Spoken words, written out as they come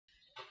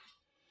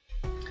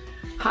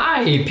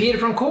Hi, Peter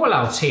from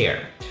Callouts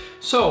here.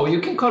 So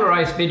you can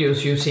colorize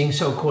videos using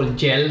so-called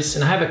gels,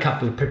 and I have a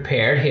couple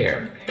prepared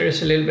here.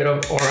 Here's a little bit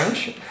of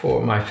orange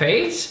for my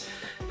face,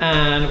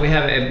 and we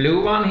have a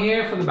blue one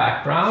here for the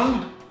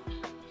background.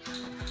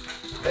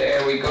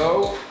 There we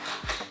go.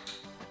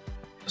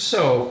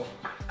 So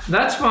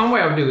that's one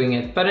way of doing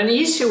it, but an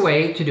easy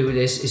way to do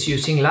this is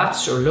using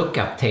LUTs or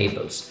lookup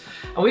tables.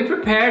 And we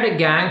prepared a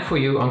gang for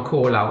you on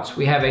Callouts.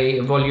 We have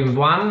a volume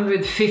 1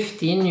 with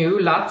 15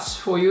 new LUTs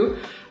for you,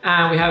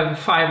 and we have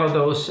 5 of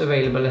those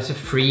available as a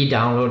free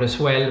download as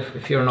well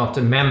if you're not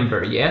a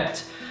member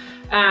yet.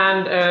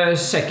 And a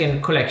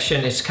second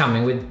collection is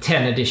coming with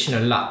 10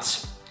 additional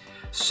LUTs.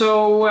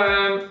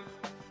 So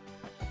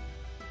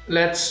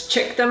let's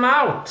check them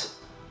out.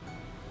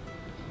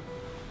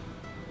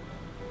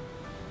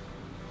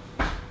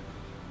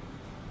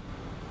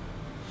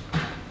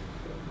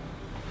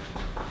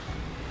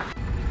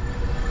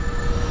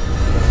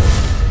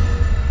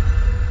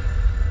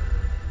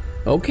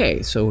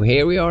 Okay, so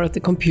here we are at the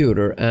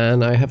computer,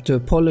 and I have to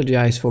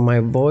apologize for my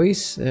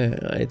voice.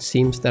 It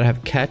seems that I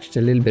have catched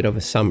a little bit of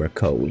a summer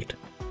cold.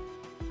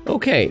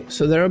 Okay,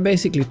 so there are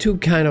basically two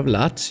kinds of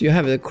LUTs. You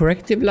have the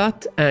corrective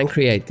LUT and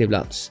creative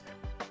LUTs.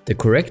 The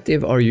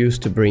corrective are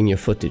used to bring your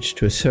footage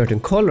to a certain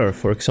color,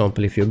 for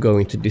example if you're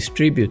going to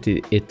distribute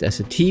it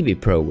as a TV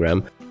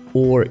program,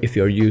 or if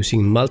you're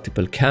using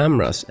multiple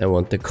cameras and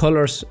want the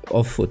colors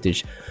of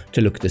footage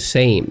to look the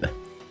same.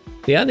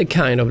 The other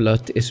kind of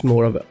LUT is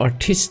more of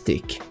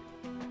artistic.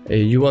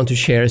 You want to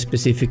share a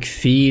specific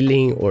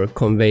feeling or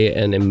convey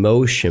an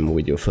emotion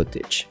with your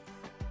footage.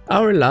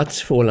 Our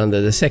LUTs fall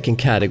under the second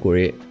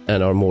category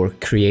and are more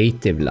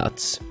creative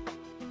LUTs.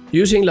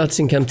 Using LUTs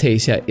in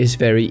Camtasia is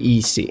very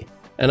easy,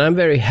 and I'm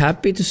very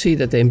happy to see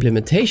that the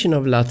implementation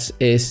of LUTs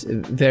is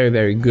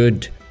very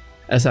good,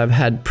 as I've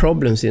had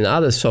problems in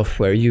other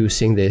software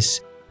using this,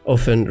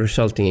 often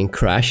resulting in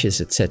crashes,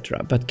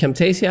 etc. But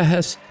Camtasia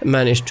has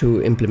managed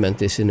to implement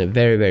this in a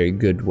very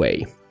good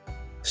way.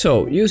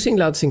 So, using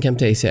LUTs in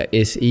Camtasia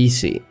is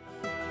easy.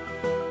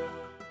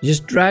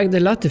 Just drag the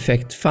LUT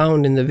effect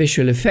found in the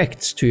visual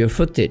effects to your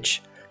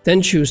footage,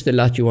 then choose the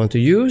LUT you want to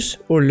use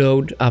or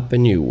load up a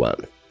new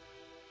one.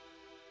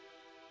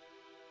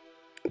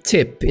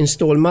 Tip: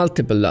 install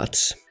multiple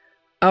LUTs.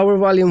 Our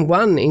volume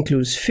 1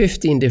 includes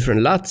 15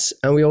 different LUTs,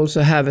 and we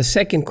also have a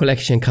second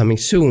collection coming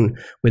soon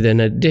with an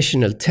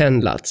additional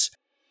 10 LUTs.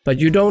 But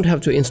you don't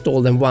have to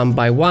install them one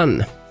by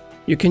one.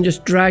 You can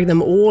just drag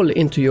them all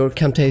into your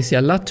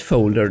Camtasia LUT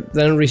folder,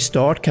 then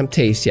restart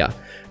Camtasia,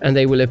 and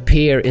they will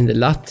appear in the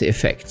LUT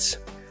effects.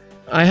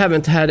 I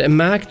haven't had a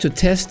Mac to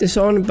test this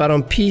on, but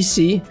on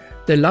PC,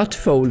 the LUT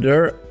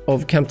folder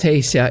of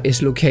Camtasia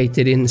is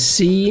located in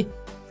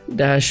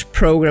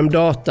C-program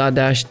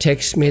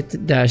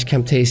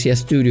data-TechSmith-Camtasia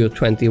Studio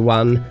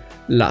 21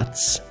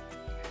 LUTs.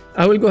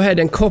 I will go ahead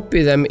and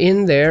copy them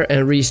in there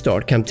and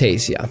restart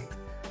Camtasia.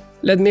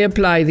 Let me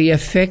apply the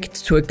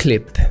effect to a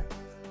clip.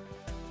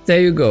 There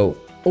you go,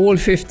 all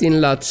 15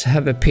 LUTs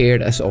have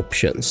appeared as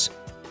options.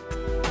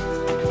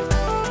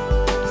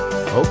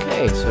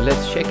 Okay, so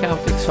let's check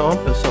out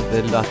examples of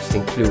the LUTs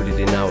included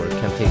in our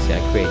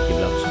Camtasia Creative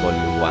LUTs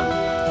Volume 1.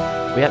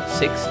 We have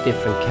 6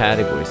 different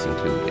categories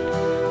included.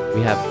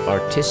 We have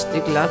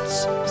artistic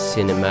LUTs,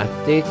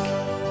 cinematic,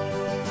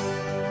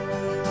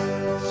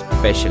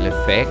 special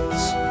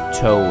effects,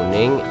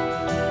 toning,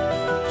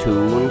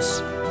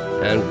 tunes,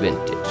 and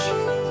vintage.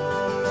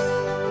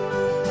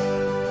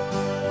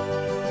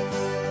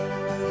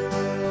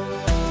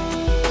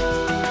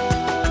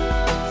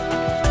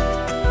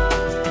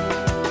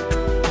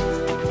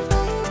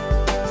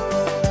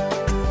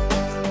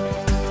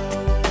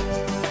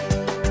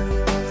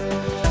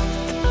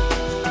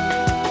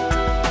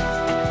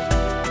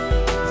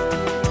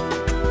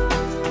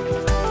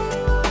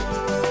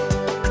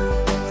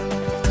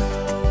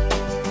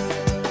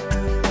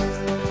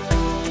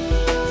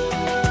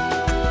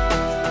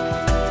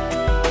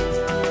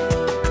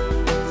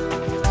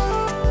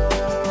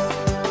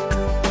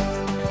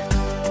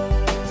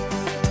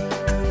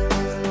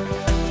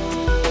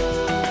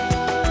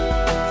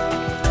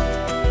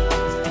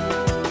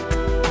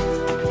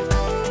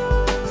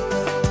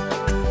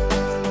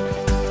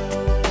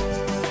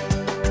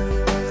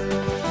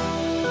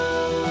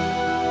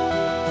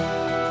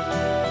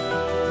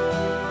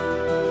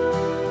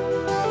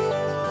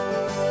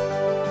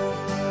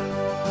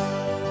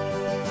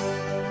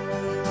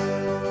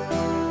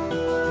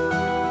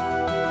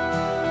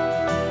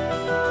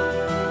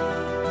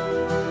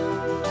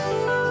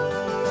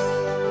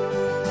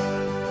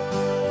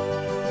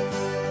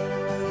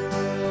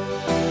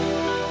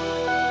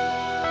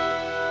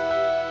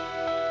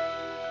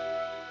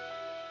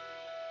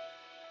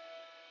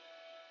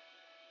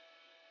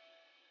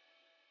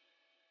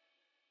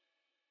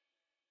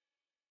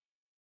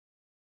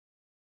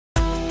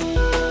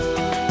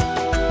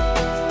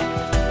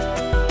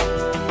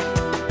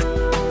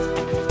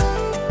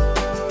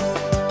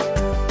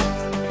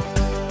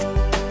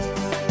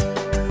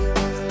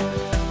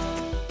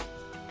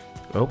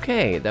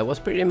 Okay, that was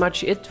pretty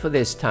much it for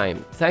this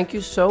time. Thank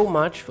you so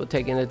much for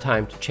taking the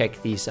time to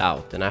check these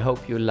out, and I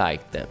hope you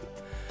liked them.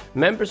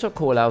 Members of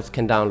Callouts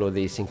can download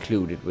these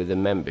included with the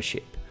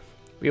membership.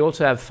 We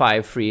also have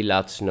 5 free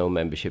LUTs, no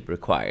membership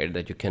required,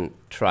 that you can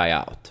try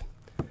out.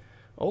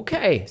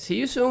 Okay, see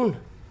you soon!